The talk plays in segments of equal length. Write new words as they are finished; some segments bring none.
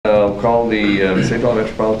I'll call the St. Paul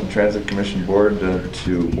Metropolitan Transit Commission Board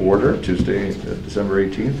to order Tuesday, December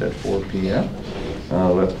 18th at 4 p.m.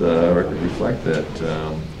 Let the record reflect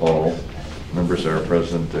that all members are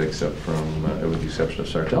present except from, with the exception of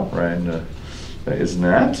Sartell. Ryan is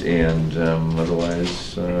not, and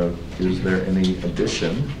otherwise, is there any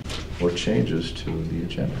addition or changes to the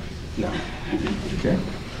agenda? No. Okay.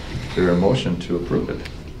 Is there a motion to approve it?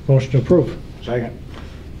 Motion to approve. Second.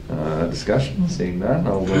 Discussion, seeing none,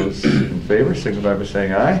 all those in favor signify by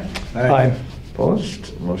saying aye. Aye.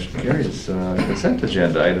 Opposed, motion carries. Consent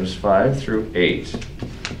agenda, items 5 through 8.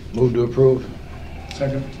 Move to approve.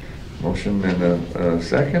 Second. Motion and a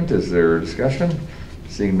second, is there discussion?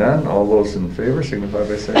 Seeing none, all those in favor signify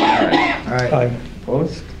by saying aye. Aye.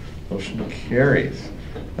 Opposed, motion carries.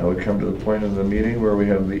 Now we come to the point of the meeting where we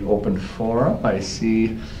have the open forum. I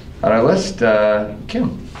see on our list,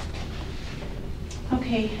 Kim.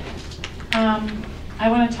 Okay, I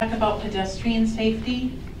want to talk about pedestrian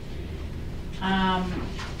safety. I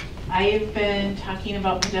have been talking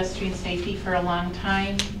about pedestrian safety for a long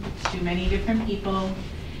time to many different people,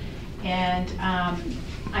 and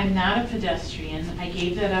I'm not a pedestrian. I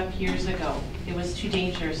gave that up years ago. It was too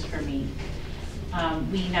dangerous for me.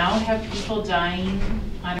 We now have people dying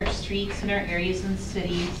on our streets in our areas and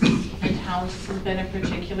cities and towns. This has been a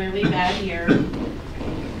particularly bad year.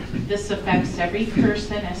 This affects every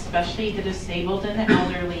person, especially the disabled and the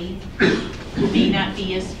elderly, who may not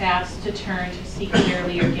be as fast to turn to see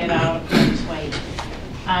clearly or get out this way.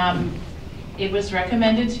 It was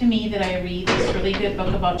recommended to me that I read this really good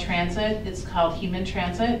book about transit. It's called Human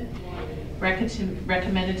Transit,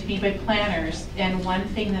 recommended to me by planners. And one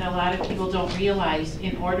thing that a lot of people don't realize,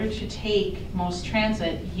 in order to take most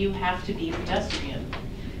transit, you have to be a pedestrian.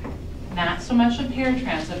 Not so much a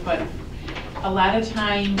paratransit, but a lot of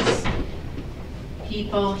times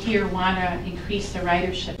people here want to increase the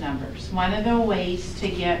ridership numbers. One of the ways to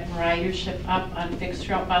get ridership up on fixed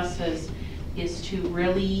route buses is to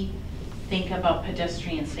really think about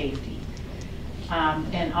pedestrian safety,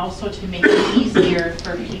 and also to make it easier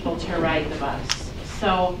for people to ride the bus.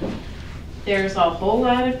 So there's a whole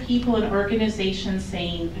lot of people and organizations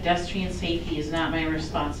saying pedestrian safety is not my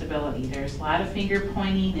responsibility. There's a lot of finger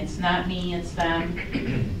pointing. It's not me, it's them.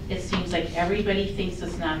 It seems like everybody thinks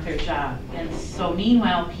it's not their job. And so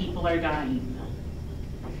meanwhile, people are dying.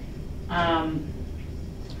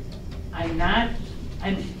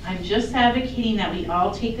 I'm just advocating that we all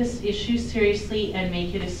take this issue seriously and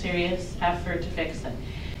make it a serious effort to fix it.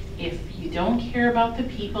 If you don't care about the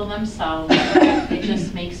people themselves, it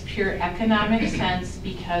just makes pure economic sense,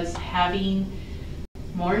 because having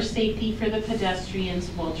more safety for the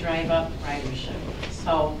pedestrians will drive up ridership.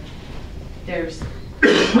 So there's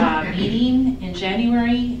a meeting in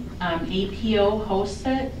January. APO hosts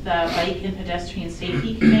it, the Bike and Pedestrian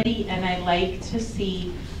Safety Committee, and I'd like to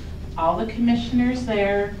see all the commissioners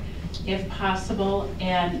there, if possible,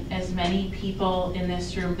 and as many people in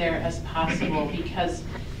this room there as possible, because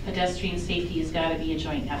pedestrian safety has got to be a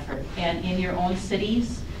joint effort. And in your own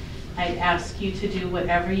cities, I'd ask you to do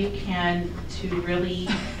whatever you can to really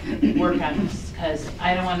work on this, because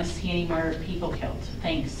I don't want to see any more people killed.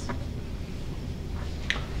 Thanks.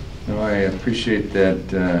 No, I appreciate that,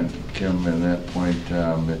 Kim, and that point.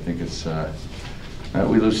 I think it's,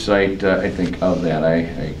 we lose sight, I think, of that.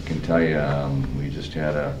 I can tell you, we just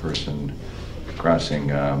had a person crossing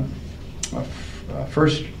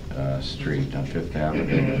First Street on Fifth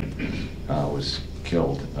Avenue was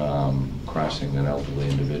killed crossing an elderly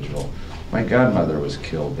individual. My godmother was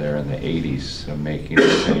killed there in the 80s, making the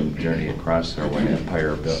same journey across there when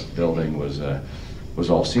Empire Building was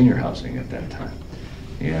all senior housing at that time.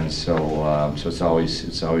 And so, so it's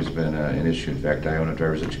always been an issue. In fact, I own a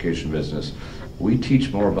driver's education business. We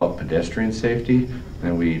teach more about pedestrian safety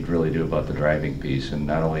than we really do about the driving piece, and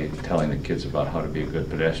not only telling the kids about how to be a good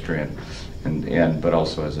pedestrian, but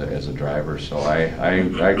also as a driver. So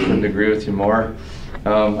I couldn't agree with you more.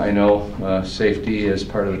 I know safety is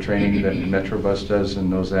part of the training that Metrobus does in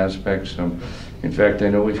those aspects. In fact, I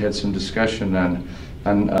know we've had some discussion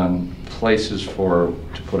on places to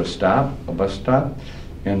put a bus stop.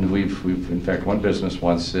 And we've in fact, one business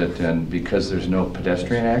wants it, and because there's no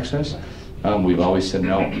pedestrian access, we've always said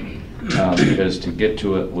no, because to get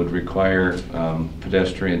to it would require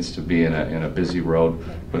pedestrians to be in a busy road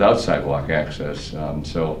without sidewalk access.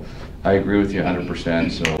 So I agree with you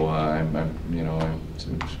 100%. So I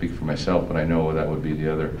speak for myself, but I know that would be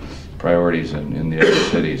the other priorities in the other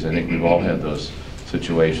cities. I think we've all had those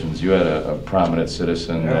situations. You had a prominent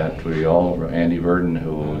citizen that we all, Andy Verdon,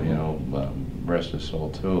 who rest his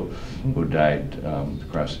soul too, who died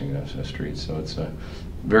crossing a street. So it's a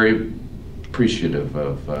very appreciative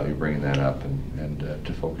of you bringing that up and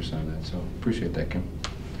to focus on that. So appreciate that, Kim.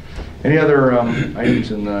 Any other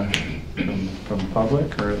items in the from the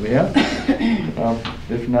public, or we have?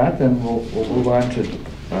 If not, then we'll move on to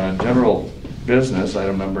general business,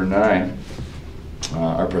 item number 9,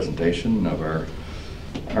 our presentation of our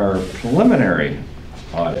preliminary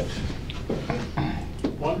audit.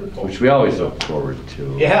 Wonderful. Which we always look forward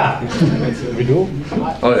to. Yeah. We do?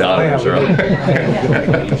 Oh, the auditors are.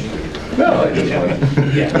 No, I just want to.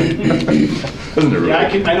 Yeah. Isn't it really?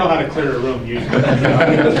 Yeah, I know how to clear a room usually.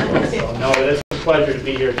 So, no, it's a pleasure to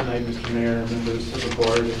be here tonight, Mr. Mayor, members of the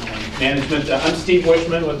board, and management. I'm Steve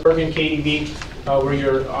Wishman with Bergen KDB. We're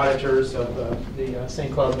your auditors of the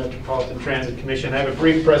St. Cloud Metropolitan Transit Commission. I have a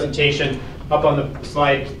brief presentation up on the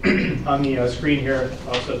slide on the screen here.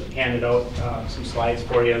 Also handed out some slides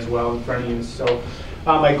for you as well in front of you. So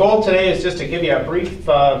my goal today is just to give you a brief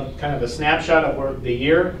kind of a snapshot of the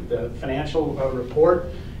year, the financial report,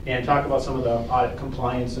 and talk about some of the audit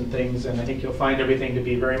compliance and things. And I think you'll find everything to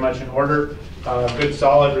be very much in order. Good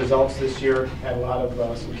solid results this year. Had a lot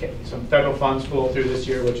of some federal funds flow through this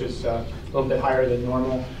year, which is a little bit higher than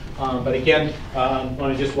normal. But again, I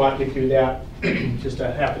want to just walk you through that, just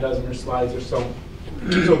a half a dozen or slides or so.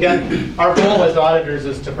 So again, our goal as auditors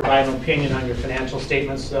is to provide an opinion on your financial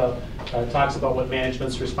statements. Talks about what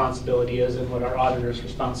management's responsibility is and what our auditor's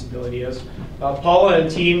responsibility is. Paula and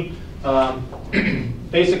team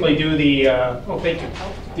basically do the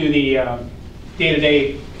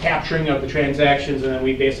day-to-day capturing of the transactions, and then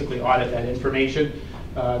we basically audit that information.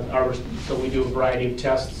 So we do a variety of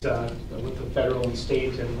tests with the federal and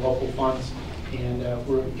state and local funds, and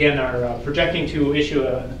we're again are projecting to issue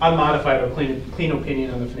an unmodified or clean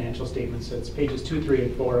opinion on the financial statements. It's pages 2, 3,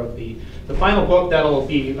 and 4 of the final book. That'll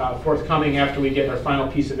be forthcoming after we get our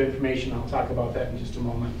final piece of information. I'll talk about that in just a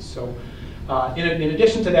moment. So. In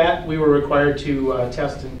addition to that, we were required to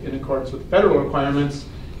test in accordance with federal requirements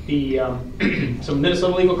some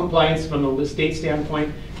Minnesota legal compliance from the state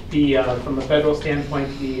standpoint, from the federal standpoint,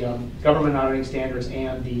 the government auditing standards,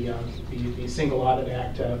 and the Single Audit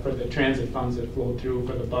Act for the transit funds that flowed through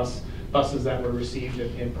for the buses that were received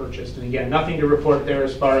and purchased. And again, nothing to report there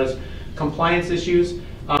as far as compliance issues.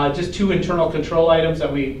 Just 2 internal control items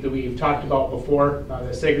that we've talked about before.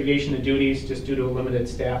 The segregation of duties, just due to a limited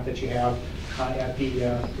staff that you have at the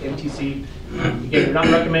MTC. Again, we're not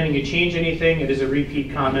recommending you change anything. It is a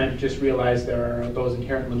repeat comment. Just realize there are those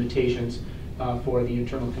inherent limitations for the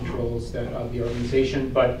internal controls of the organization.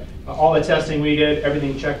 But all the testing we did,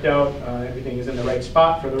 everything checked out. Everything is in the right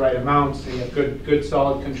spot for the right amounts. You have good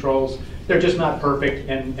solid controls. They're just not perfect,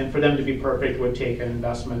 and for them to be perfect would take an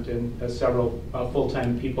investment in several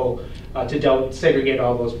full-time people to segregate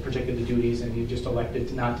all those particular duties, and you just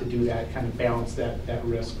elected not to do that, kind of balance that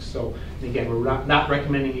risk. So again, we're not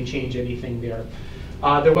recommending you change anything there.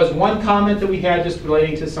 There was one comment that we had just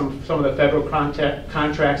relating to some of the federal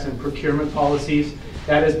contracts and procurement policies.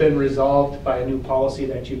 That has been resolved by a new policy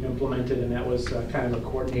that you've implemented, and that was kind of a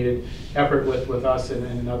coordinated effort with us and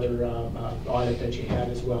another audit that you had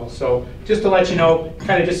as well. So just to let you know,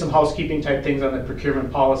 kind of just some housekeeping type things on the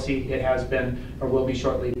procurement policy. It has been, or will be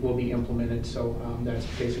shortly, will be implemented. So that's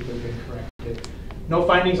basically been corrected. No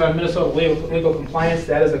findings on Minnesota legal compliance.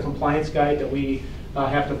 That is a compliance guide that we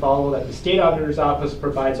have to follow, that the state auditor's office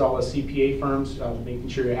provides all the CPA firms, making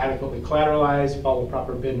sure you're adequately collateralized, follow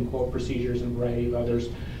proper bid and quote procedures, and a variety of others.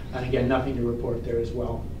 And again, nothing to report there as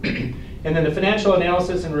well. And then the financial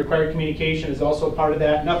analysis and required communication is also part of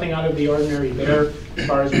that. Nothing out of the ordinary there. As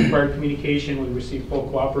far as required communication, we received full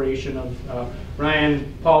cooperation of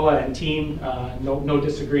Ryan, Paula, and team. No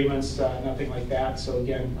disagreements, nothing like that. So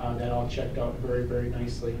again, that all checked out very, very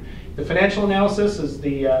nicely. The financial analysis is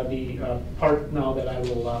the part now that I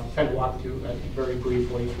will kind of walk through very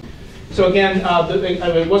briefly. So again, I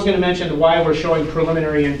was going to mention why we're showing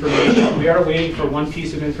preliminary information. We are waiting for one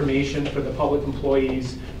piece of information for the Public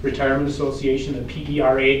Employees Retirement Association, the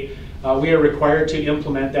PERA. We are required to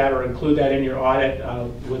implement that or include that in your audit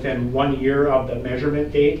within 1 year of the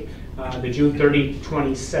measurement date. The June 30,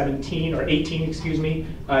 2017, or 18, excuse me,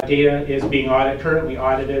 data is being currently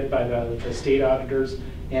audited by the state auditors.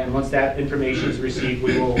 And once that information is received,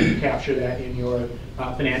 we will capture that in your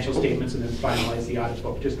financial statements and then finalize the audit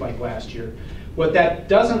book, just like last year. What that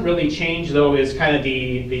doesn't really change, though, is kind of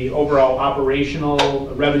the overall operational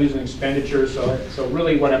revenues and expenditures. So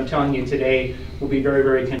really what I'm telling you today will be very,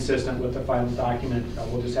 very consistent with the final document.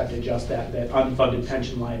 We'll just have to adjust that unfunded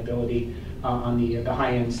pension liability on the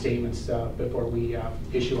high-end statements before we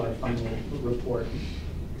issue our final report.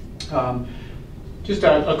 Just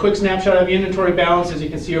a quick snapshot of the inventory balance. As you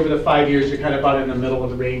can see, over the 5 years, you're kind of about in the middle of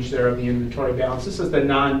the range there of the inventory balance. This is the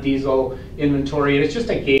non-diesel inventory, and it's just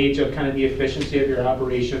a gauge of kind of the efficiency of your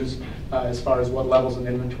operations as far as what levels of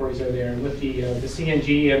inventories are there. And with the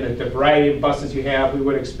CNG and the variety of buses you have, we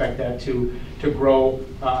would expect that to grow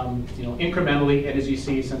incrementally. And as you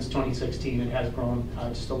see, since 2016, it has grown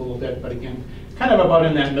just a little bit. But again, kind of about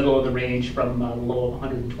in that middle of the range, from a low of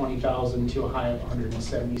 120,000 to a high of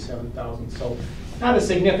 177,000. So not a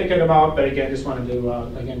significant amount, but again, just wanted to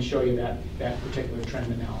again show you that particular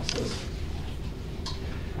trend analysis.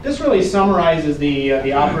 This really summarizes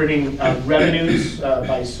the operating revenues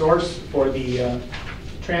by source for the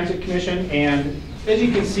Transit Commission, and as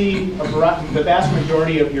you can see, the vast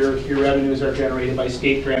majority of your revenues are generated by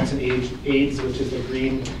state grants and aids, which is the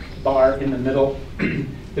green bar in the middle.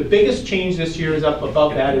 The biggest change this year is up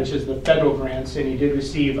above that, which is the federal grants, and you did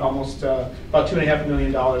receive almost about $2.5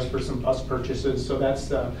 million for some bus purchases, so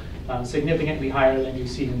that's significantly higher than you've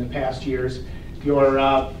seen in the past years. Your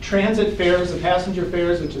transit fares, the passenger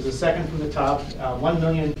fares, which is the second from the top,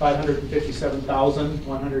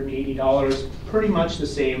 $1,557,180, pretty much the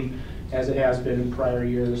same as it has been in prior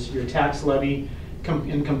years. Your tax levy,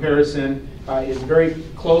 in comparison, is very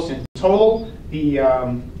close in total. The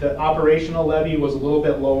operational levy was a little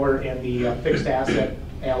bit lower, and the fixed asset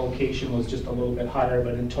allocation was just a little bit higher,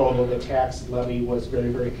 but in total, the tax levy was very,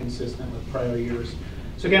 very consistent with prior years.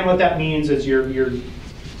 So again, what that means is the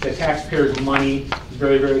taxpayers' money is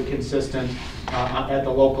very, very consistent at the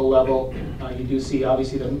local level. You do see,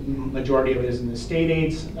 obviously, the majority of it is in the state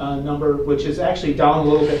aids number, which is actually down a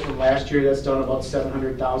little bit from last year. That's down about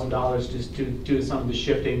 $700,000 just due to some of the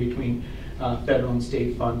shifting between federal and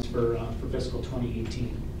state funds for fiscal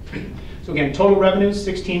 2018. So again, total revenues,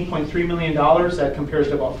 $16.3 million. That compares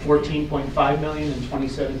to about $14.5 million in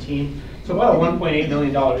 2017. So about a $1.8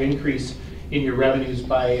 million increase in your revenues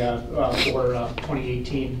by for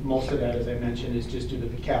 2018. Most of that, as I mentioned, is just due to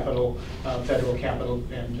the capital, federal capital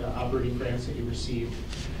and operating grants that you received.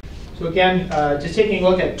 So again, just taking a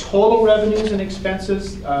look at total revenues and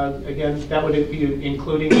expenses, again, that would be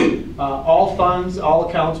including all funds, all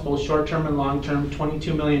accounts, both short-term and long-term,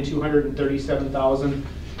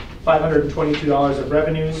 $22,237,522 of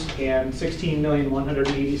revenues and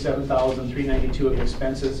 $16,187,392 of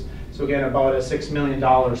expenses. So again, about a $6 million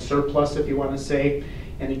surplus, if you want to say.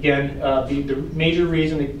 And again, the major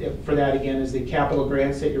reason for that, again, is the capital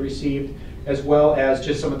grants that you received, as well as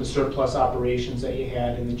just some of the surplus operations that you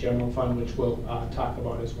had in the general fund, which we'll talk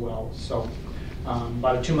about as well. So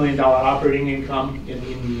about a $2 million operating income in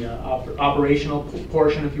the operational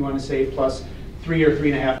portion, if you want to say, plus $3 or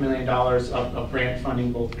 $3.5 million of grant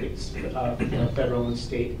funding, both federal and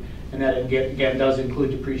state. And that again does include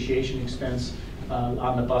depreciation expense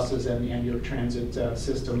on the buses and your transit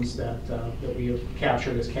systems that we have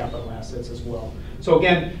captured as capital assets as well. So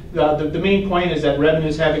again, the main point is that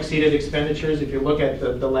revenues have exceeded expenditures. If you look at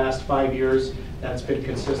the last 5 years, that's been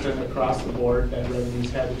consistent across the board, that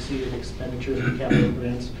revenues have exceeded expenditures in capital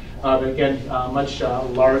grants. But again, much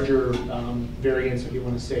larger variance, if you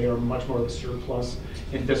want to say, or much more of a surplus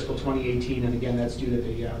in fiscal 2018. And again, that's due to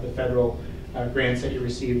the federal grants that you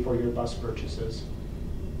received for your bus purchases.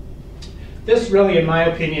 This really, in my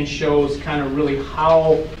opinion, shows kind of really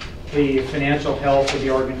how the financial health of the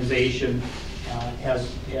organization has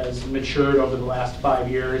matured over the last 5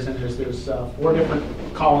 years, and there's 4 different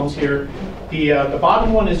columns here. The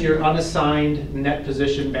bottom one is your unassigned net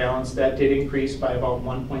position balance. That did increase by about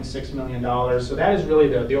 $1.6 million. So that is really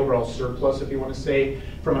the overall surplus, if you want to say,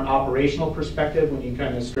 from an operational perspective, when you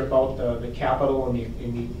kind of strip out the capital and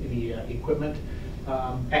the equipment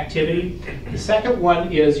activity. The second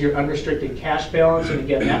one is your unrestricted cash balance, and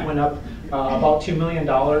again, that went up about $2 million.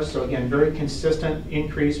 So again, very consistent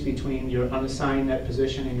increase between your unassigned net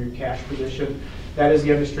position and your cash position. That is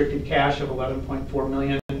the unrestricted cash of $11.4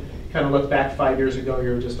 million. Kind of look back 5 years ago,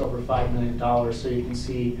 you were just over $5 million. So you can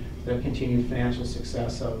see the continued financial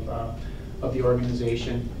success of the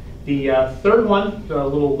organization. The third one, the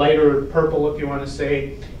little lighter purple, if you want to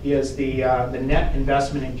say, is the net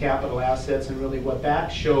investment in capital assets, and really what that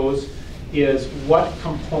shows is what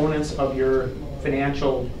components of your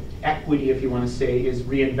financial equity, if you want to say, is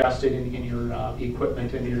reinvested in your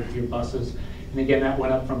equipment and your buses. And again, that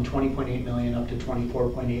went up from $20.8 million up to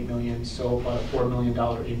 $24.8 million, so about a $4 million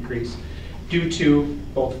increase due to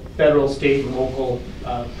both federal, state, and local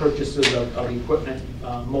purchases of equipment,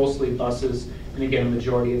 mostly buses, And again, a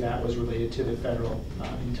majority of that was related to the federal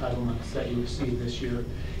entitlements that you received this year.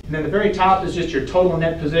 And then the very top is just your total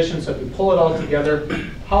net position. So if you pull it all together,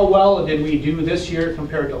 how well did we do this year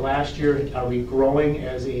compared to last year? Are we growing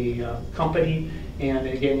as a company? And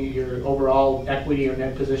again, your overall equity or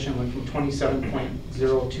net position went from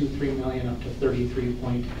 $27.023 million up to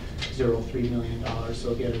 $33.03 million.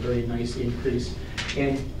 So again, a very nice increase.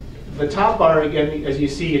 And the top bar, again, as you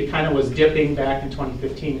see, it kind of was dipping back in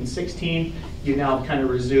 2015 and 16. You now kind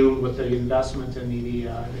of resumed with the investment in the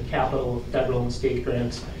capital of federal and state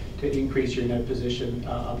grants to increase your net position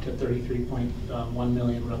up to $33.1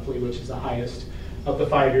 million roughly, which is the highest of the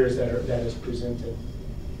 5 years that is presented.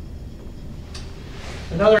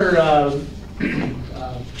 Another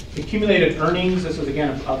accumulated earnings. This was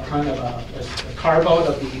again a kind of a carve out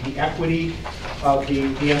of the equity of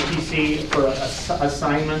the MTC for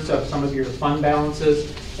assignments of some of your fund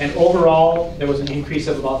balances. And overall, there was an increase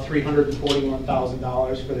of about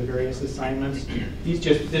 $341,000 for the various assignments. This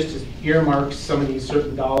just earmarks some of these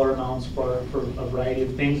certain dollar amounts for a variety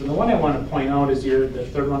of things. And the one I want to point out is the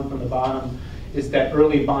third one from the bottom is that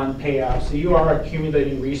early bond payoff. So you are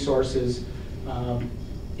accumulating resources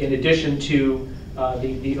in addition to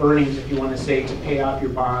the earnings, if you want to say, to pay off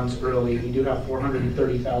your bonds early. We do have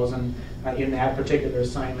 $430,000 in that particular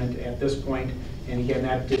assignment at this point, and again,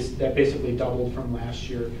 that basically doubled from last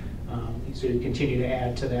year. So you continue to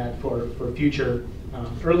add to that for future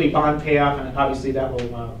early bond payoff, and obviously that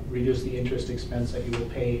will reduce the interest expense that you will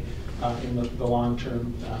pay in the long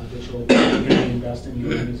term, which will reinvest in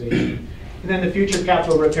your organization. And then the future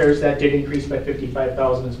capital repairs, that did increase by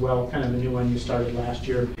 $55,000 as well, kind of a new one you started last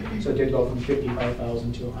year. So it did go from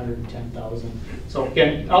 $55,000 to $110,000. So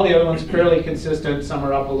again, all the other ones fairly consistent. Some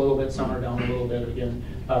are up a little bit, some are down a little bit. Again,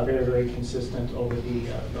 very, very consistent over the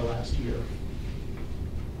last year.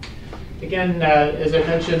 Again, as I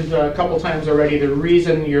mentioned a couple times already, the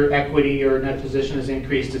reason your equity or net position has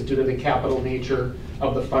increased is due to the capital nature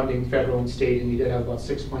of the funding, federal and state, and you did have about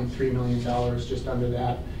 $6.3 million, just under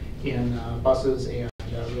that, in buses and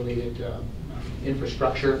related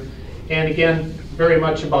infrastructure. And again, very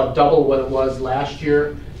much about double what it was last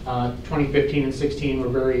year. 2015 and 16 were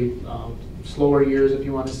very slower years, if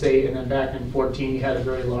you want to say, and then back in 14 you had a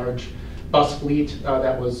very large bus fleet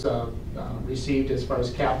that was received as far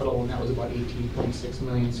as capital, and that was about $18.6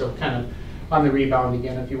 million. So kind of on the rebound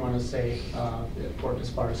again, if you want to say, as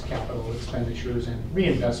far as capital expenditures and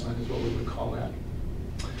reinvestment is what we would call that.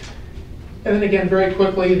 And then again, very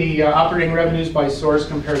quickly, the operating revenues by source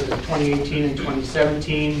compared to 2018 and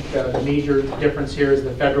 2017. The major difference here is the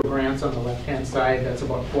federal grants on the left-hand side. That's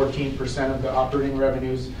about 14% of the operating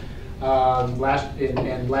revenues. Last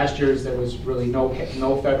year's there was really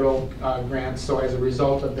no federal grants. So as a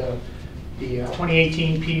result of the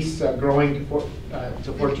 2018 piece growing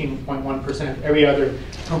to 14.1%, every other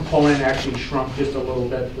component actually shrunk just a little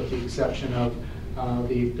bit, with the exception of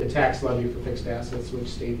the tax levy for fixed assets, which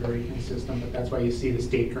stayed very consistent, but that's why you see the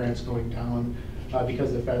state grants going down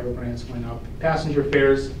because the federal grants went up. Passenger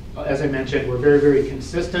fares, as I mentioned, were very, very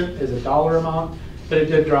consistent as a dollar amount, but it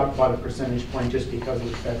did drop about a percentage point just because of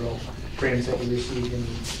the federal grants that we received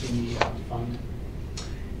in the fund.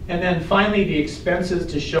 And then finally, the expenses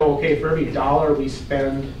to show, okay, for every dollar we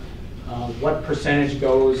spend, what percentage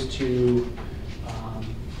goes to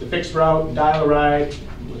the fixed route and dial-a-ride,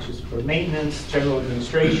 which is for maintenance, general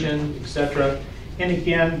administration, etc. And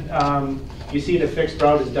again, you see the fixed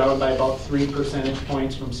route is down by about 3 percentage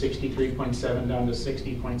points, from 63.7 down to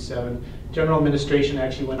 60.7. General administration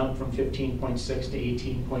actually went up from 15.6 to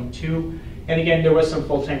 18.2. And again, there was some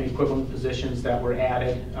full-time equivalent positions that were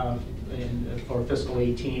added for fiscal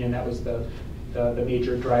 18, and that was the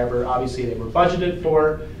major driver. Obviously, they were budgeted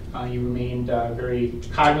for. You remained very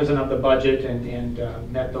cognizant of the budget and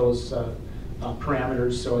met those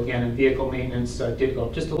parameters. So again, in vehicle maintenance did go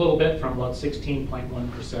up just a little bit, from about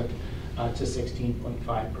 16.1% to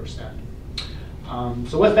 16.5%.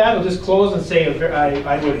 So with that, I'll just close and say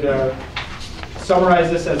I would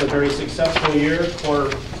summarize this as a very successful year for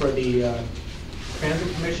the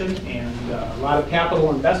Transit Commission, and a lot of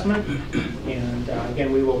capital investment. And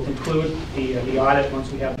again, we will conclude the audit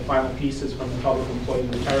once we have the final pieces from the Public Employee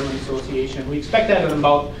Retirement Association. We expect that in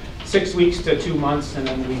about 6 weeks to 2 months, and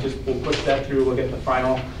then we'll push that through. We'll get the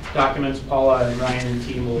final documents. Paula and Ryan and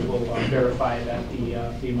team will verify that the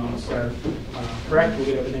amounts are correct. We'll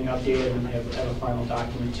get everything updated and have a final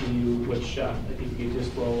document to you, which I think you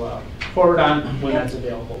just will forward on when that's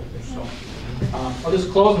available. So I'll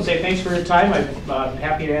just close and say thanks for your time. I'm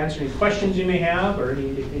happy to answer any questions you may have, or if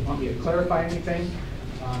you want me to clarify anything,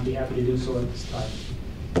 I'd be happy to do so at this time.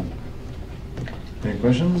 Any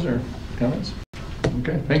questions or comments?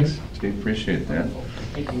 Okay, thanks, Steve, appreciate that.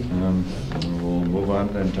 Thank you. We'll move on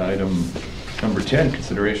then to item number 10,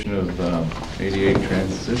 consideration of ADA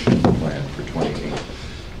transition plan for 2018.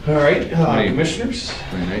 All right, Hey. Commissioners.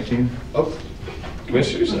 2019? Oh,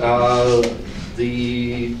 Commissioners,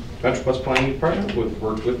 the Metro Bus Planning Department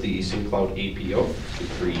worked with the St. Cloud APO to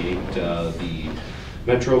create the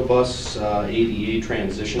Metro Bus ADA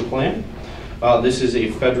transition plan. This is a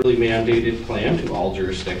federally mandated plan to all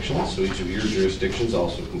jurisdictions, so each of your jurisdictions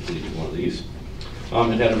also completed one of these.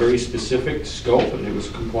 It had a very specific scope, and it was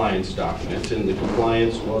a compliance document, and the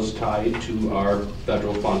compliance was tied to our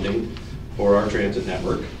federal funding for our transit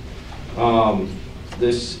network.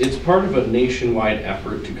 It's part of a nationwide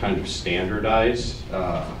effort to kind of standardize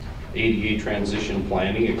ADA transition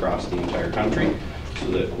planning across the entire country,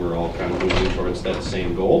 so that we're all kind of moving towards that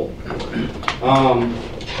same goal.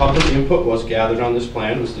 Public input was gathered on this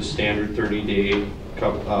plan. It was the standard 30-day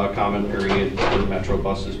comment period for Metro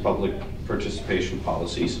Bus's public participation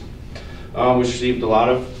policies, which received a lot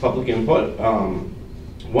of public input.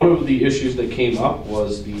 One of the issues that came up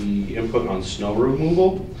was the input on snow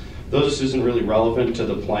removal. Though this isn't really relevant to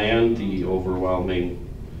the plan, the overwhelming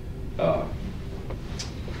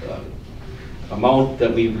amount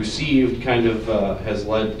that we've received kind of has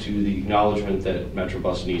led to the acknowledgement that Metro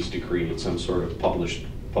Bus needs to create some sort of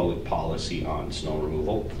public policy on snow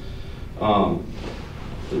removal.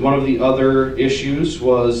 One of the other issues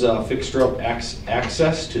was fixed route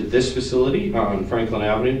access to this facility on Franklin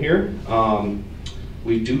Avenue here.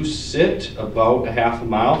 We do sit about a half a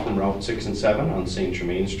mile from Route 6 and 7 on St.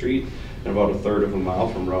 Germain Street, and about a third of a mile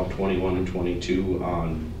from Route 21 and 22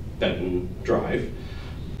 on Benton Drive.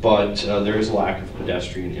 But there is a lack of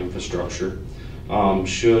pedestrian infrastructure.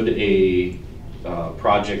 Should a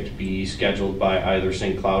project be scheduled by either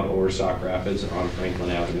St. Cloud or Sauk Rapids on Franklin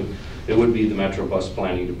Avenue, it would be the Metro Bus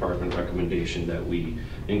Planning Department recommendation that we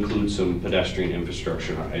include some pedestrian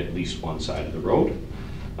infrastructure on at least one side of the road.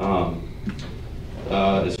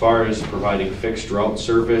 As far as providing fixed route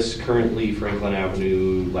service, currently Franklin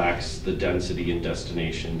Avenue lacks the density and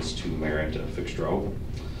destinations to merit a fixed route.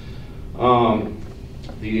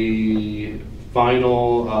 The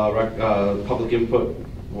final public input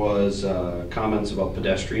was comments about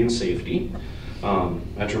pedestrian safety.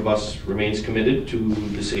 Metro Bus remains committed to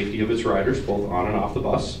the safety of its riders, both on and off the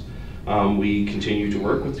bus. We continue to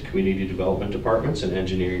work with the community development departments and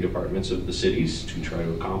engineering departments of the cities to try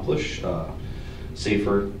to accomplish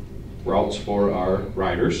safer routes for our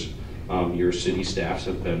riders. Your city staffs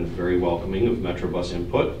have been very welcoming of Metro Bus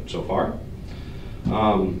input so far.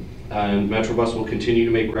 And Metro Bus will continue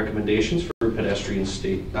to make recommendations for pedestrian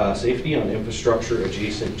safety on infrastructure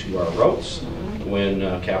adjacent to our routes when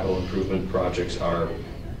capital improvement projects are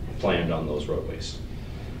planned on those roadways.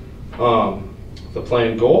 The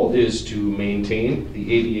planned goal is to maintain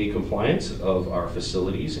the ADA compliance of our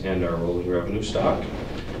facilities and our rolling revenue stock,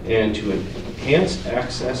 and to enhance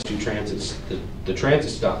access to the transit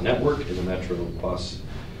stop network in the Metro Bus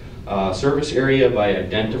service area by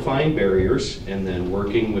identifying barriers and then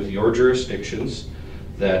working with your jurisdictions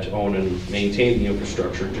that own and maintain the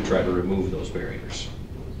infrastructure to try to remove those barriers.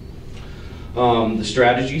 The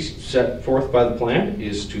strategy set forth by the plan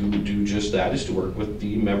is to do just that, is to work with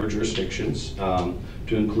the member jurisdictions to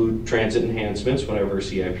include transit enhancements whenever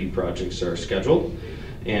CIP projects are scheduled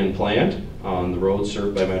and planned on the roads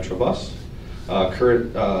served by Metro Bus.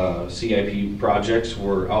 Current CIP projects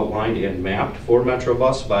were outlined and mapped for Metro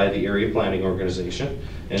Bus by the area planning organization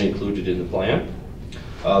and included in the plan.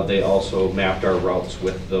 They also mapped our routes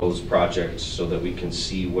with those projects so that we can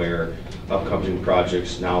see where upcoming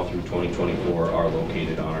projects now through 2024 are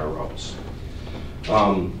located on our routes.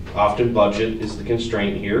 Often budget is the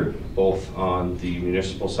constraint here, both on the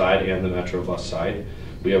municipal side and the Metro Bus side.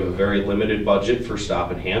 We have a very limited budget for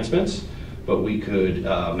stop enhancements, but we could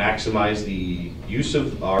maximize the use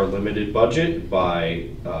of our limited budget by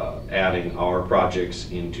adding our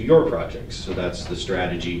projects into your projects. So that's the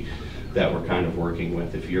strategy that we're kind of working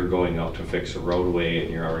with. If you're going out to fix a roadway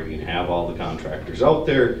and you're already gonna have all the contractors out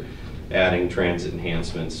there, adding transit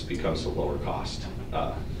enhancements becomes a lower cost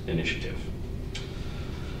initiative.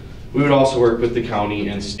 We would also work with the county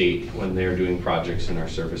and state when they're doing projects in our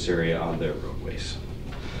service area on their roadways.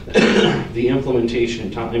 The implementation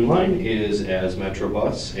timeline is as Metro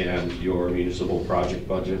Bus and your municipal project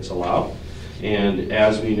budgets allow, and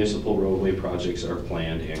as municipal roadway projects are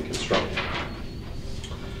planned and constructed.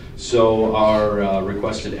 So our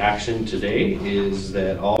requested action today is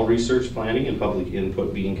that all research planning and public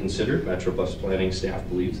input being considered, Metro Bus planning staff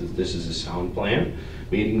believes that this is a sound plan,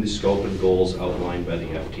 meeting the scope and goals outlined by the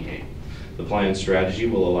FTA. The planned strategy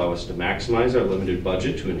will allow us to maximize our limited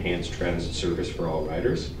budget to enhance transit service for all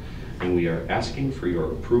riders, and we are asking for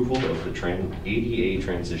your approval of the ADA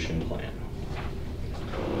transition plan.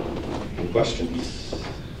 Any questions?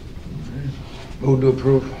 Move to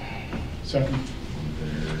approve. Second.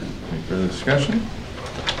 Any further discussion?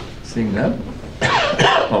 Seeing none?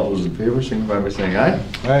 All those in favor, signify by saying aye.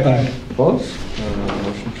 Aye. Opposed?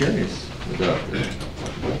 Motion carries. Adopted.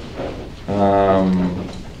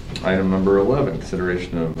 Item number 11,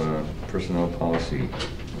 consideration of personnel policy.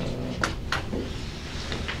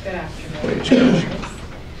 Good afternoon. Wage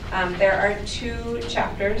commission. There are 2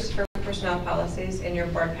 chapters for personnel policies in your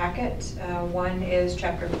board packet. One is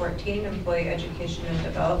Chapter 14, Employee Education and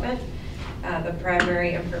Development. The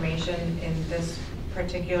primary information in this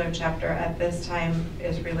particular chapter at this time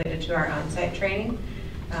is related to our on-site training.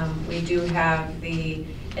 We do have the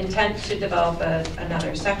intent to develop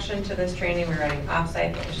another section to this training. We're running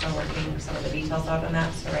off-site, but we're still working some of the details out on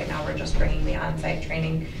that. So right now we're just bringing the on-site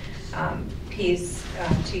training piece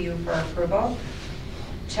to you for approval.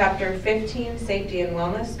 Chapter 15, Safety and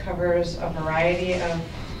Wellness, covers a variety of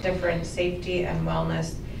different safety and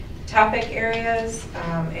wellness topic areas,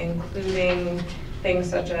 including things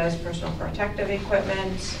such as personal protective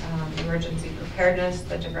equipment, emergency preparedness,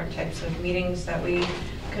 the different types of meetings that we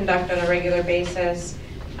conduct on a regular basis,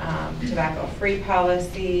 tobacco-free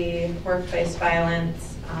policy, workplace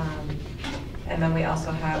violence, and then we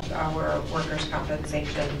also have our workers'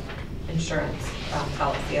 compensation insurance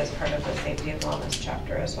policy as part of the safety and wellness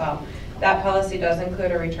chapter as well. That policy does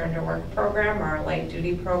include a return to work program, our light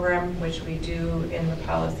duty program, which we do in the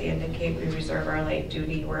policy indicate we reserve our light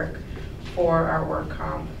duty work for our work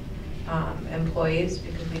comp employees,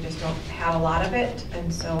 because we just don't have a lot of it.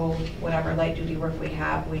 And so whatever light duty work we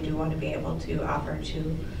have, we do want to be able to offer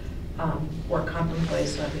to work comp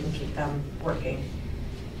employees so that we can keep them working.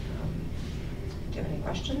 Do you have any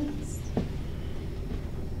questions?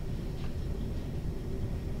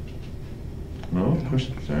 No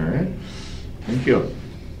questions? All right. Thank you.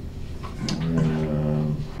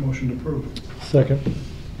 Motion to approve. Second.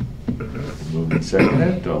 Moved and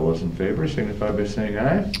seconded. All those in favor signify by saying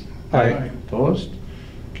aye. Aye. Opposed?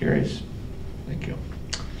 Carries. Thank you.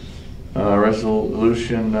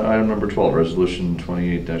 Resolution, item number 12, resolution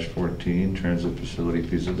 28-14, transit facility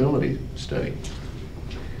feasibility study.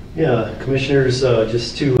 Yeah, Commissioners,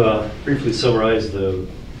 just to briefly summarize the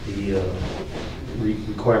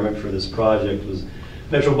requirement for this project was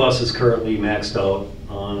Metro Bus is currently maxed out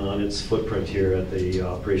on its footprint here at the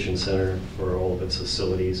operations center for all of its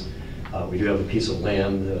facilities. We do have a piece of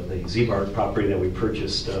land, the Z-Bar property that we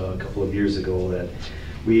purchased a couple of years ago, that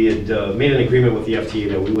we had made an agreement with the FTA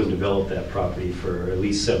that we would develop that property for at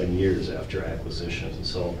least 7 years after acquisition.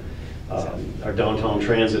 So our downtown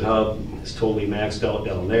transit hub is totally maxed out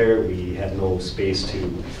down there. We have no space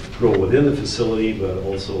to grow within the facility, but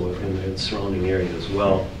also in the surrounding area as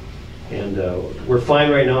well. And we're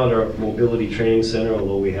fine right now at our mobility training center,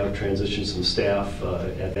 although we have transitioned some staff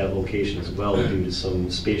at that location as well due to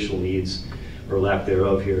some spatial needs or lack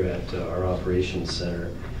thereof here at our operations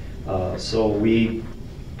center. So we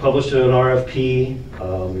published an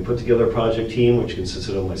RFP. We put together a project team, which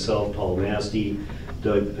consisted of myself, Paul Nasty,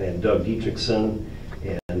 Doug Dietrichson,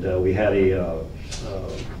 and we had a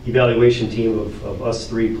evaluation team of us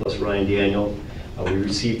 3 plus Ryan Daniel. We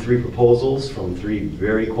received 3 proposals from 3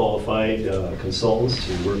 very qualified consultants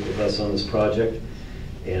to work with us on this project.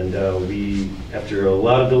 And we, after a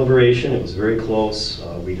lot of deliberation, it was very close,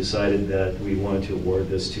 we decided that we wanted to award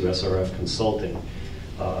this to SRF Consulting.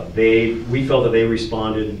 We felt that they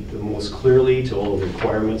responded the most clearly to all the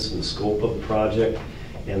requirements and the scope of the project.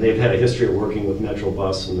 And they've had a history of working with Metro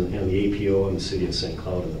Bus and the APO and the City of St.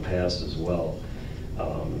 Cloud in the past as well.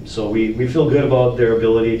 So we feel good about their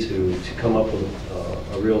ability to come up with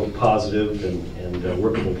a real positive and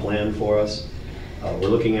workable plan for us. We're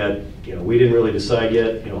looking at, we didn't really decide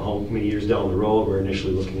yet, how many years down the road. We're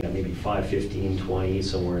initially looking at maybe 5, 15, 20,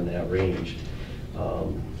 somewhere in that range.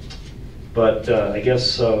 But I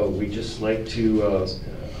guess we'd just like to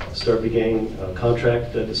start beginning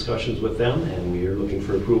contract discussions with them, and we are looking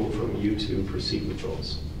for approval from you to proceed with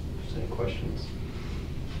those. If there's any questions?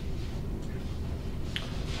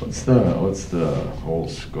 What's the whole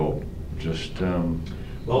scope? Just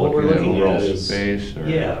well, what we're looking at is space, or?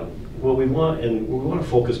 Yeah, what we want, and we want to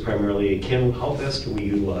focus primarily, how best can we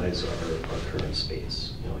utilize our current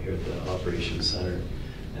space, here at the operations center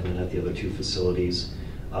and then at the other 2 facilities.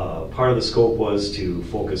 Part of the scope was to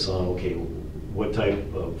focus on, okay, what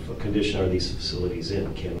type of condition are these facilities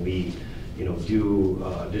in? Can we, do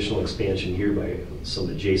additional expansion here by some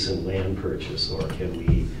adjacent land purchase, or can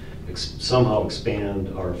we somehow expand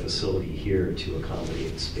our facility here to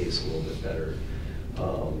accommodate space a little bit better.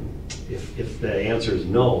 If the answer is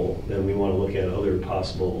no, then we want to look at other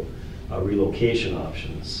possible relocation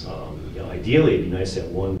options. Ideally, it'd be nice to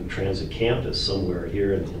have one transit campus somewhere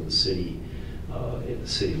here in the city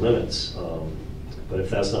limits. But if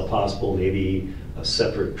that's not possible, maybe a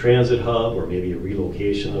separate transit hub, or maybe a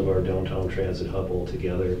relocation of our downtown transit hub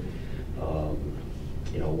altogether.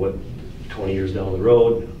 20 years down the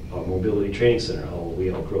road, our mobility training center, how will we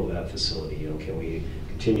outgrow that facility? Can we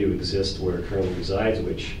continue to exist where it currently resides,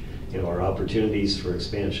 which, our opportunities for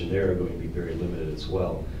expansion there are going to be very limited as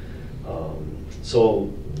well.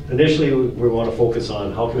 So initially, we want to focus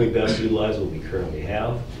on how can we best utilize what we currently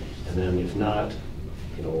have, and then if not,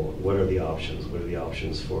 what are the options? What are the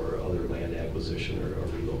options for other land acquisition or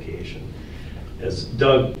relocation? As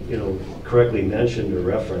Doug, correctly mentioned or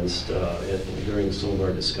referenced during some of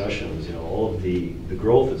our discussions, all of the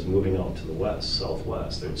growth is moving out to the west,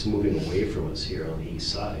 southwest. It's moving away from us here on the east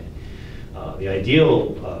side. The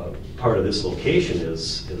ideal part of this location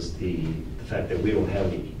is the fact that we don't have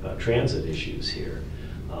any transit issues here.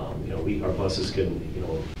 Our buses can,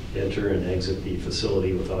 enter and exit the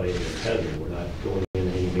facility without any impediment. We're not going in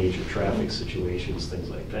any major traffic situations, things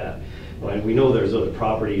like that. And we know there's other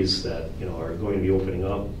properties that, are going to be opening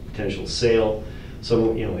up, potential sale,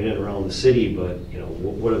 some, in and around the city, but,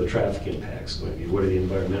 what are the traffic impacts going to be? What are the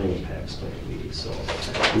environmental impacts going to be? So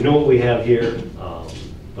we know what we have here,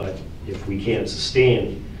 but if we can't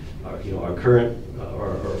sustain our current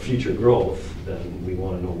or future growth, then we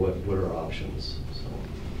want to know what are our options.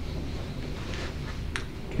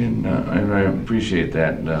 And I appreciate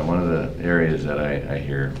that. One of the areas that I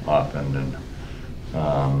hear often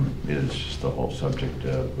is just the whole subject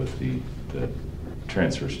with the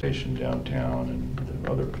transfer station downtown and the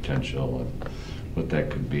other potential and what that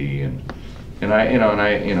could be. And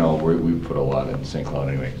we put a lot in St. Cloud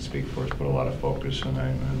anyway. I can speak for us. Put a lot of focus,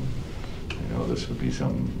 and this would be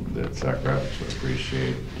something that Sac Rapids would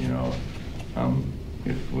appreciate.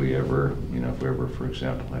 If we ever, for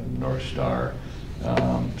example, had North Star.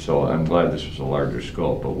 So I'm glad this was a larger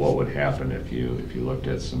scope, but what would happen if you looked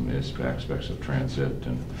at some aspects of transit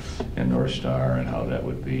and North Star and how that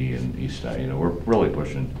would be in East Side? We're really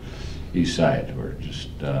pushing East Side. We're just,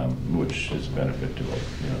 which is a benefit to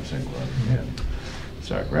both, St. Cloud and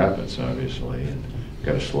Sac Rapids, obviously. And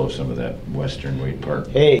got to slow some of that western Wade Park.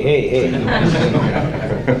 Hey.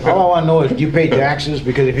 All I want to know is, do you pay taxes?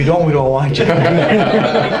 Because if you don't, we don't want you. Yeah,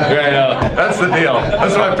 I know. That's the deal.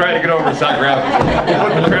 That's what I'm trying to get over Sac Rapids.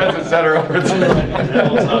 Put the transit center over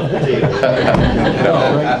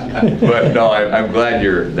No, I'm glad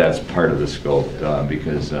that's part of the scope,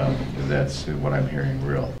 because that's what I'm hearing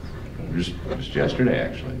real. Just yesterday,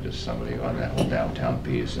 actually, just somebody on that whole downtown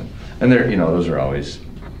piece. And there, those are always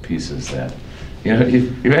pieces that,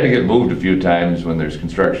 you've had to get moved a few times when there's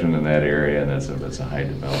construction in that area, and that's a high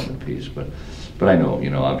development piece. But I know,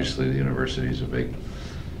 obviously the university is a big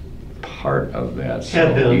part of that.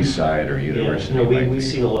 So East Side or university. Yeah, we've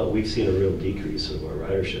seen a real decrease of our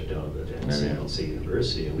ridership down at St. Cloud State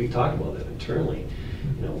University, and we've talked about that internally.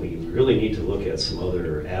 We really need to look at some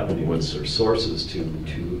other avenues or sources to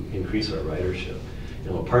increase our ridership.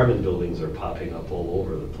 Apartment buildings are popping up all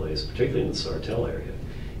over the place, particularly in the Sartell area.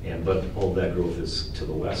 But all that growth is to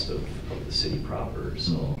the west of the city proper.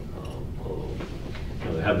 So, although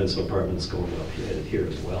there have been some apartments going up here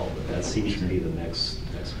as well, but that seems to be the next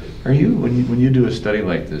big. Are you when you do a study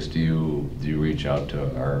like this? Do you reach out to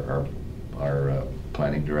our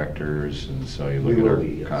planning directors, and so you look at our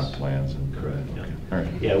comp plans and correct? Yeah. Okay. All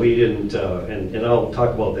right. Yeah, we didn't, and I'll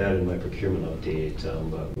talk about that in my procurement update.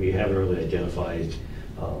 But we haven't really identified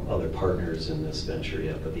other partners in this venture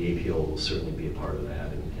yet. But the APO will certainly be a part of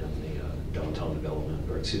that, and the downtown development,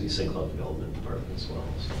 or excuse me, St. Cloud development department as well.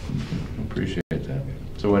 So. Appreciate that.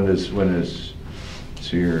 So when is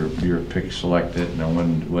your pick selected? Now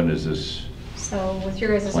when is this? So with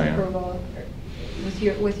your guys' approval,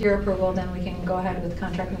 with your approval, then we can go ahead with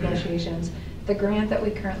contract negotiations. The grant that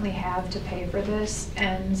we currently have to pay for this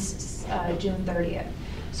ends June 30th.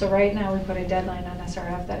 So right now we put a deadline on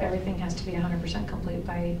SRF that everything has to be 100% complete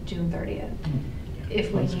by June 30th.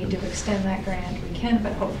 If we need to extend that grant, we can,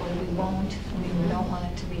 but hopefully we won't. I mean, we don't want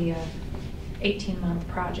it to be a 18-month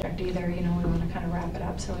project either. We want to kind of wrap it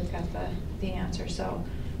up so we've got the answer. So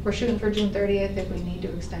we're shooting for June 30th. If we need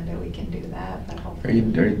to extend it, we can do that. But hopefully. Are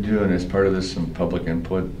you doing, as part of this, some public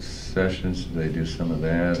input sessions? Do they do some of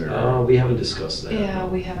that? Or? We haven't discussed that. Yeah,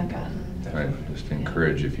 we haven't gotten. I just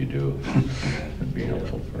encourage if you do. It'd be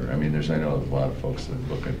helpful for. I mean, I know a lot of folks that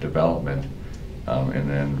look at development and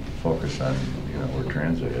then focus on where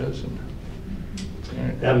transit is. And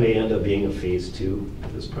That may end up being a phase 2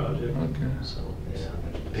 of this project. Okay. So, yeah,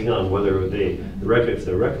 depending on whether if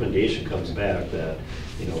the recommendation comes back that,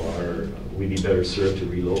 we'd be better served to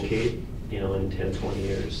relocate, in 10, 20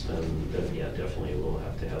 years, then yeah, definitely we'll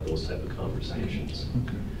have to have those type of conversations.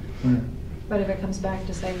 But if it comes back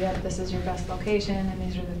to say, yep, this is your best location and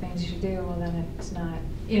these are the things you should do, well, then it's not,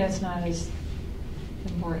 it's not as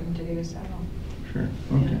important to do so. Sure,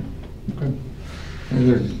 okay, good. Any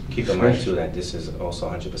other Keep in mind too discussion? that this is also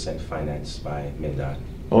 100% financed by MnDOT.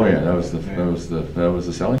 Oh, yeah, that was the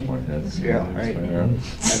selling point. That's, Yeah, right. yeah.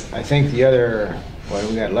 I think the other, what,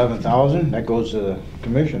 we got 11,000, that goes to the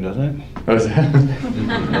commission, doesn't it? What was that?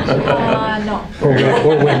 No. Or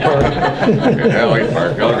Wayne Park. Yeah, Wayne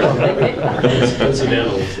Park,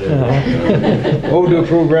 Incidentals. Move to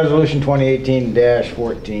approve resolution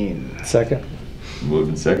 2018-14. Second. Moved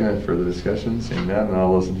and seconded, further discussion, seeing none,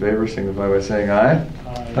 all those in favor signify by saying aye.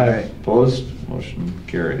 Aye. Opposed, motion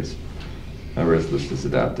carries. That resolution is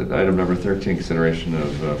adopted. Item number 13, consideration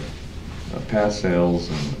of pass sales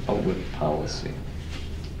and outlet policy.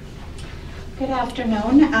 Good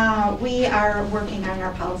afternoon. We are working on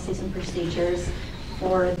our policies and procedures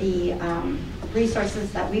for the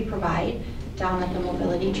resources that we provide down at the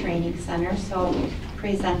Mobility Training Center. So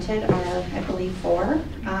presented are, I believe, 4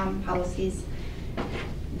 policies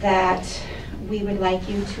that we would like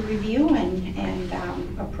you to review and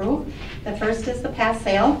approve. The first is the pass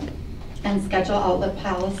sale and schedule outlet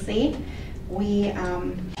policy. We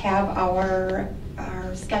have our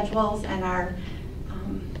schedules and our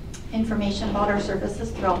information about our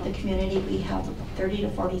services throughout the community. We have 30 to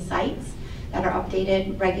 40 sites that are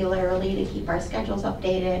updated regularly to keep our schedules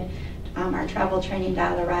updated, our travel training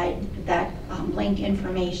dial-a-ride, that link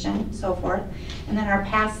information, so forth. And then our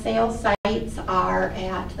pass sale sites are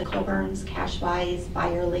at the Coburns, Cashwise,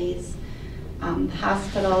 Byerly's, the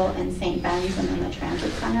hospital and St. Ben's, and then the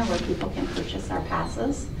transit center where people can purchase our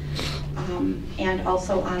passes, and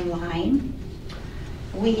also online.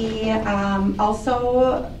 We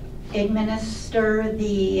also administer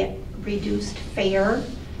the reduced fare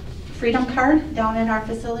Freedom Card down in our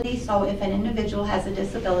facility. So if an individual has a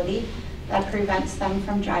disability that prevents them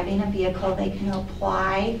from driving a vehicle, they can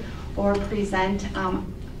apply or present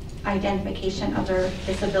identification of their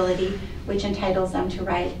disability, which entitles them to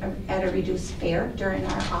ride at a reduced fare during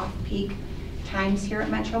our off-peak times here at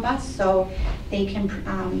Metrobus. So they can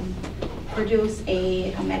produce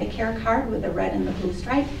a Medicare card with a red and the blue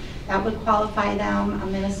stripe. That would qualify them, a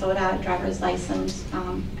Minnesota driver's license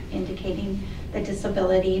indicating the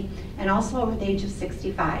disability, and also over the age of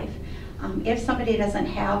 65. If somebody doesn't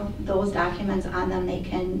have those documents on them, they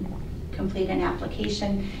can complete an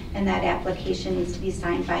application, and that application needs to be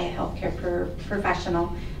signed by a healthcare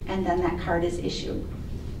professional, and then that card is issued.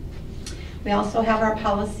 We also have our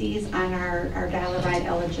policies on our dial-a-ride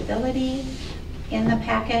eligibility in the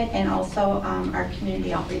packet, and also our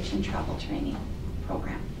community outreach and travel training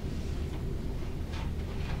program.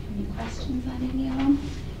 Any questions on any of them?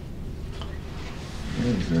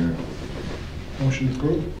 Is there Motion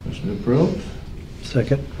approved. motion to approve?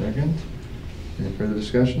 Second. Second. Any further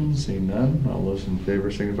discussion? Seeing none, all those in favor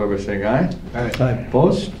signify by saying aye. Aye.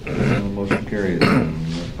 Opposed? Motion carries, and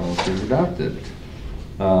the policy is adopted.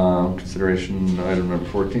 Consideration, item number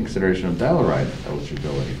 14, consideration of dial-a-ride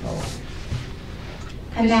eligibility policy.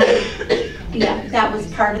 And that, yeah, that was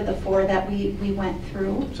part of the 4 that we went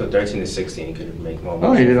through. So 13 to 16, you could make more.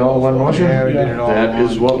 Oh, you did all one motion? Yeah, we did it all in That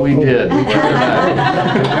is one. what we did. We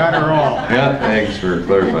got her all. Yeah, thanks for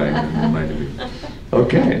clarifying. Reminded me.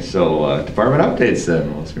 Okay, so department updates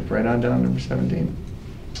then. Let's get right on down to number 17.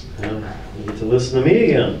 You get to listen to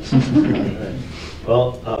me again.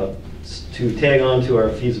 Well, to tag on to our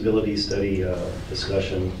feasibility study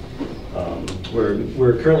discussion,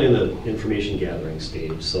 we're currently in the information gathering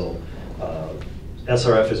stage. So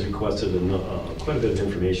SRF has requested quite a bit of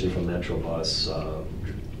information from Metrobus,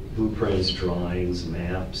 blueprints, drawings,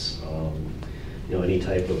 maps, any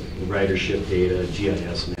type of ridership data,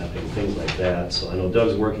 GIS mapping, things like that. So I know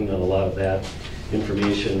Doug's working on a lot of that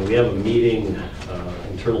information. We have a meeting,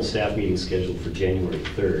 internal staff meeting scheduled for January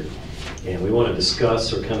 3rd. And we want to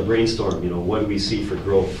discuss or kind of brainstorm, what do we see for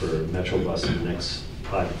growth for Metrobus in the next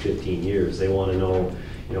 5 to 15 years. They want to know,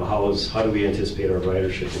 how do we anticipate our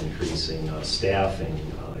ridership increasing, staffing,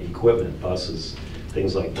 equipment, buses,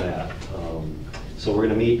 things like that. So we're going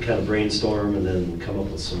to meet, kind of brainstorm, and then come up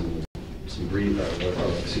with some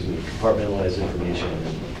compartmentalized information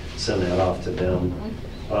and send that off to them.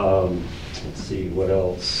 Let's see, what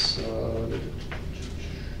else?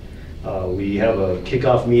 We have a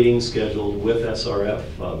kickoff meeting scheduled with SRF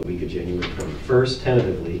the week of January 21st,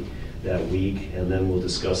 tentatively. that week, and then we'll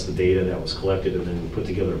discuss the data that was collected and then put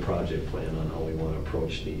together a project plan on how we want to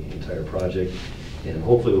approach the entire project. And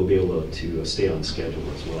hopefully we'll be able to stay on schedule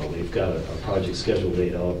as well. They've got a project schedule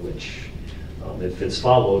laid out, which if it's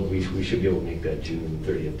followed, we should be able to make that June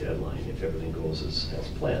 30th deadline if everything goes as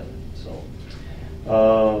planned. So,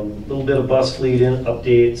 a little bit of bus fleet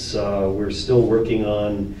updates. We're still working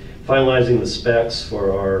on finalizing the specs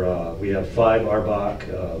for our, we have 5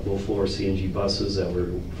 ARBOC low-floor CNG buses that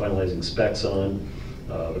we're finalizing specs on.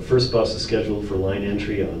 The first bus is scheduled for line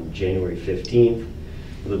entry on January 15th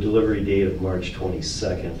with a delivery date of March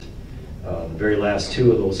 22nd. The very last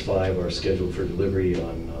 2 of those 5 are scheduled for delivery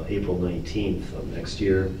on April 19th of next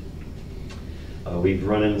year. We've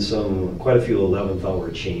run in quite a few 11th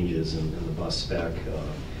hour changes in the bus spec.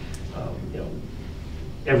 You know,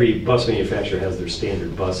 every bus manufacturer has their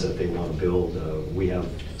standard bus that they want to build. We have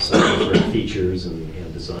some different features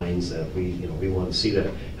and designs that we want to see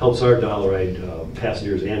that helps our dollar ride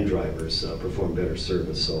passengers and drivers perform better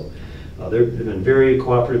service. So they've been very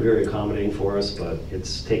cooperative, very accommodating for us, but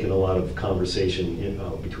it's taken a lot of conversation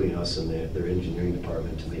between us and their engineering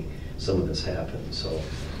department to make some of this happen. So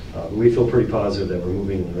we feel pretty positive that we're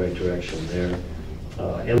moving in the right direction there.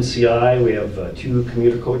 MCI, we have 2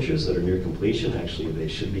 commuter coaches that are near completion. Actually, they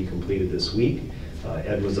should be completed this week.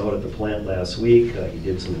 Ed was out at the plant last week. He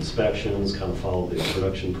did some inspections, kind of followed the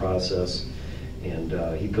production process, and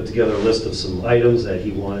he put together a list of some items that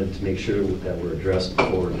he wanted to make sure that were addressed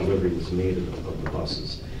before delivery was made of the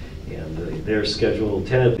buses. And they're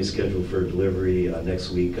tentatively scheduled for delivery next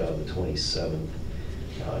week, the 27th.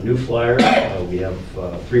 New Flyer, we have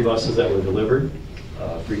 3 buses that were delivered.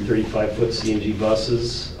 3 35-foot CNG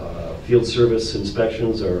buses. Field service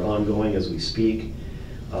inspections are ongoing as we speak.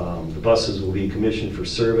 The buses will be commissioned for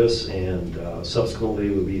service, and subsequently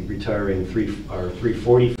we'll be retiring our 3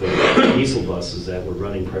 40-foot diesel buses that were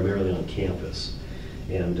running primarily on campus.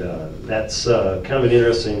 And that's kind of an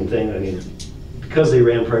interesting thing. I mean, because they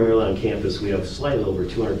ran primarily on campus, we have slightly over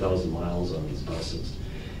 200,000 miles on these buses.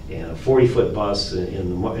 And a 40-foot bus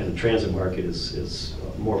in the transit market is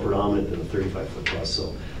more predominant than a 35-foot bus.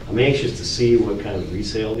 So I'm anxious to see what kind of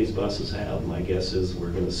resale these buses have. My guess is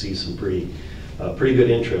we're going to see some pretty good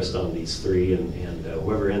interest on these 3, and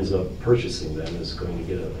whoever ends up purchasing them is going to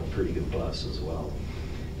get a pretty good bus as well.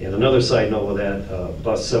 And another side note with that,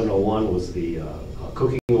 bus 701 was the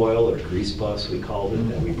cooking oil or grease bus, we called it,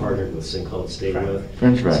 that we partnered with St. Cloud State with.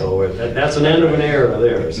 French fry. So that's an end of an era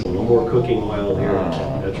there. So no more cooking oil here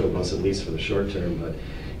on Metro Bus, at least for the short term. But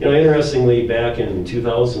you know, interestingly, back in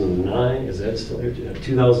 2009, is that still here?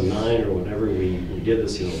 2009 or whenever we did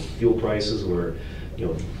this, you know, fuel prices were, you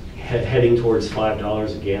know, heading towards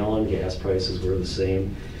 $5 a gallon. Gas prices were the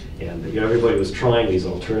same. And you know, everybody was trying these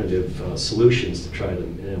alternative solutions to try to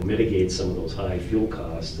mitigate some of those high fuel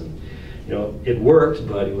costs. And you know, it worked,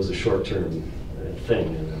 but it was a short-term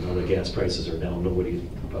thing. And now the gas prices are down. Nobody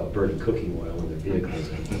burning cooking oil in their vehicles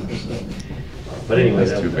anymore. So, but anyway,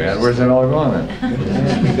 that's too bad. Where's that all going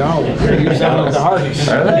then? McDonald's. You sound like the hardest.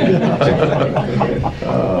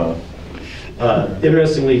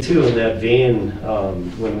 Interestingly, too, in that vein,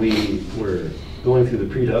 when we were going through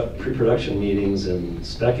the pre-production meetings and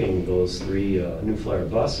speccing those 3 New Flyer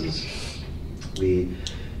buses, we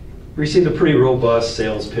received a pretty robust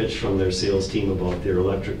sales pitch from their sales team about their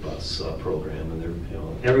electric bus program, and you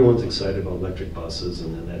know, everyone's excited about electric buses,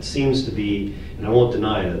 and that seems to be, and I won't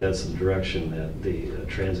deny that that's the direction that the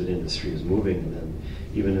transit industry is moving, and then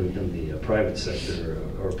even in the private sector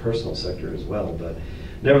or personal sector as well. But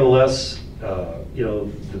nevertheless, you know,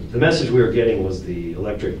 the message we were getting was the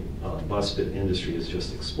electric bus industry is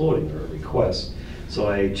just exploding, or requests. So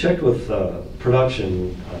I checked with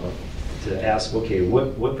production to ask, okay,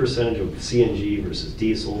 what percentage of CNG versus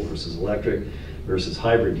diesel versus electric versus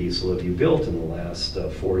hybrid diesel have you built in the last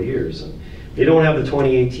 4 years? And they don't have the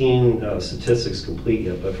 2018 statistics complete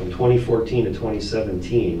yet, but from 2014 to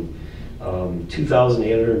 2017,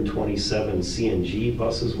 2,827 CNG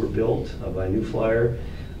buses were built by New Flyer.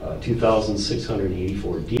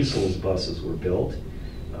 2,684 diesel buses were built.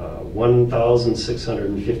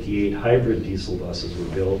 1,658 hybrid diesel buses were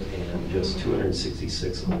built, and just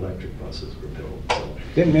 266 electric buses were built. So,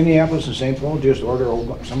 Didn't Minneapolis and St. Paul just order a whole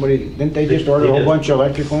bunch? Didn't they just order a whole bunch of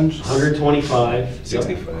electric ones? 60 125. foot.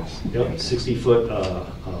 Yep, 60-foot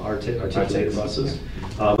articulated buses.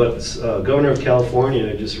 But Governor of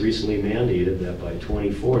California just recently mandated that by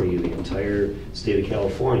 2040, the entire state of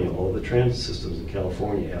California, all the transit systems in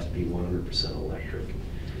California have to be 100% electric.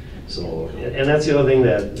 So, and that's the other thing,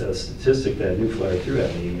 that statistic that New Flyer threw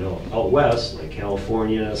at me, you know, out west, like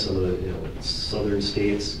California, some of the southern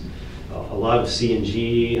states, a lot of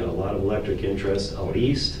CNG, a lot of electric interest. Out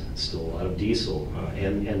east, still a lot of diesel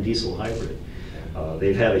and diesel hybrid.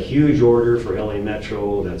 They've had a huge order for LA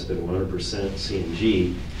Metro that's been 100%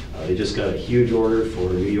 CNG. They just got a huge order for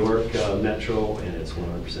New York Metro, and it's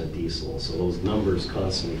 100% diesel. So those numbers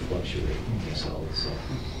constantly fluctuate themselves. So.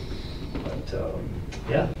 But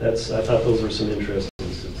yeah, I thought those were some interesting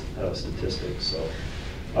statistics.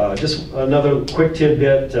 So just another quick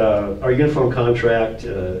tidbit: our uniform contract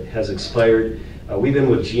has expired. We've been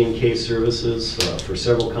with G&K Services for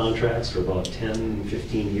several contracts for about 10,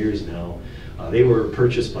 15 years now. They were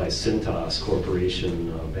purchased by Cintas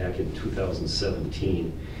Corporation back in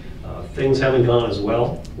 2017. Things haven't gone as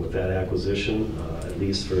well with that acquisition, at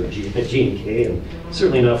least for G&K, and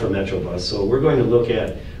certainly not for Metrobus. So we're going to look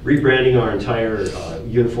at rebranding our entire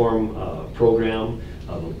uniform program,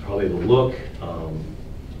 probably the look,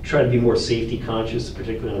 try to be more safety conscious,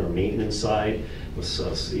 particularly on our maintenance side.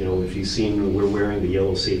 You know, if you've seen, we're wearing the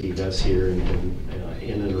yellow safety vests here in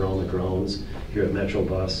and around the grounds here at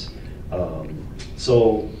Metrobus.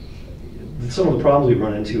 So some of the problems we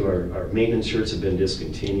run into are our maintenance shirts have been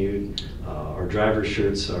discontinued. Our driver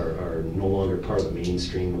shirts are no longer part of the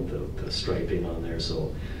mainstream with the striping on there.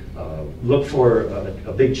 So look for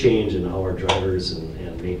a big change in how our drivers and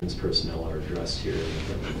maintenance personnel are dressed here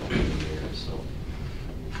in the year. So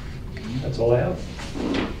that's all I have.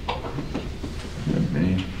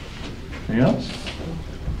 Anything else?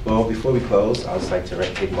 Well, before we close, I would just like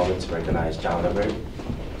to take a moment to recognize John Leverett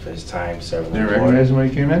for his time serving Did on you the board. recognize him when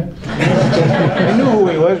he came in? I knew who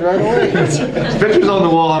he was right away. His picture's on the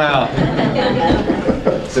wall now.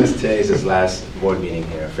 Since today's his last board meeting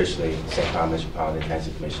here, officially, St. Cloud Metropolitan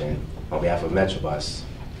Transit Commission, on behalf of Metrobus,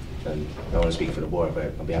 and I don't want to speak for the board,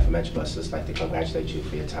 but on behalf of Metrobus, I'd just like to congratulate you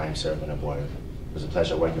for your time serving on the board. It was a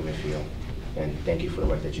pleasure working with you, and thank you for the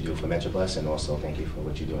work that you do for Metrobus, and also thank you for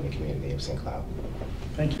what you do in the community of St. Cloud.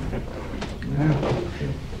 Thank you.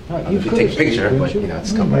 You could take a picture, but you know,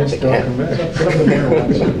 it's come back again. Yeah,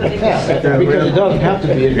 because it doesn't have to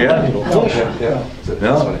be a political closure.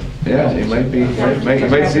 No, yeah, you might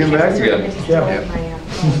see him back again. Yeah.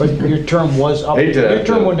 But your term was up, Hate to have your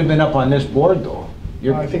term to- wouldn't have been up on this board though.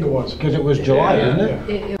 I think it was. Because it was July, Yeah. isn't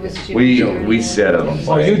it? It was June. We set them.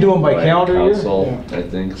 Oh, you do them by calendar year? Council, I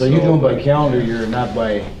think. So you do them by calendar year, not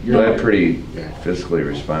by But I'm year. pretty fiscally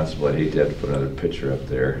responsible. I'd hate to have to put another picture up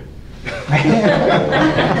there. So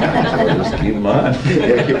just keep them on.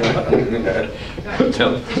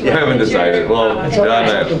 So, I haven't decided. Well, John, I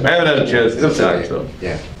haven't had a chance to talk, so.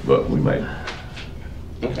 Yeah. But we might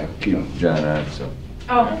Okay. keep John on, so.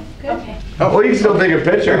 Oh, okay. Well, you can still take a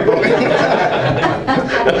picture. All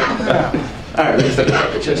right, we just have to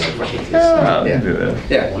have pictures. I'll do that.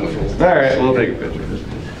 Yeah. All right, we'll take a picture.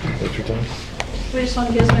 We just want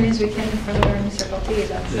to get as many as we can for the learning circle T.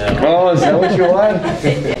 That's Oh, is that what you want?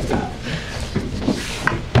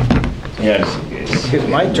 Yes. Because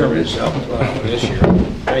my term is up this year.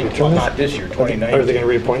 Right, well, not this year, 2019. Are they going to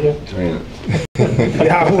reappoint you?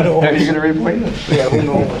 Yeah, who knows? Are you gonna reappoint you? Yeah, who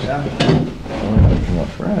knows, huh? Come on,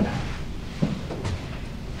 Fred.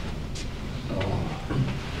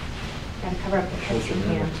 gotta cover up the picture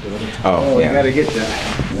here. Oh, We yeah. gotta get the,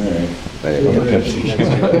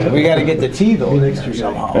 we gotta get the T though in there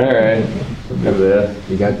somehow. All right, do that.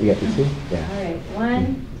 You got the two? Yeah. All right,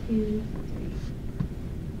 1, 2,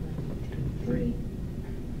 3.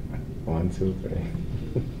 1, 2, 3.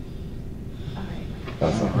 All right.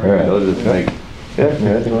 Awesome. All right, I'll just make, yeah,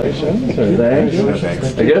 congratulations, or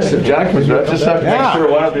thanks. I guess if John comes back, just have to make sure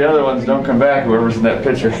one of the other ones don't come back, whoever's in that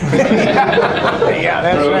picture. Yeah,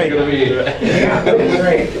 that's Whoever's right. gonna be. Yeah, that's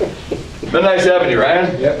right. Been nice having you,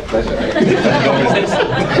 Ryan. Yep, pleasure.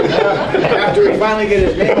 After we finally get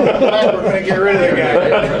his name on the plaque, we're gonna get rid of the guy.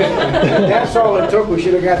 That's all it took, we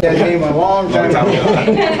should have got that name a long time ago.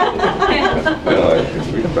 Well, I think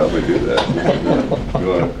we can probably do that. You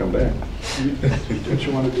wanna come back? What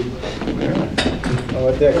you want to do? Oh,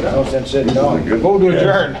 what the heck, no sense sitting down. Good. Go to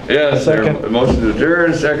adjourn. Yes, Second. motion to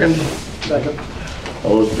adjourn, second. Second.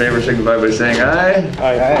 All those in favor signify by saying aye.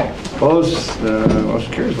 Aye. Opposed,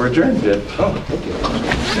 motion carries, we're adjourned, Jed. Oh, thank you.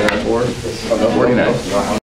 4:49.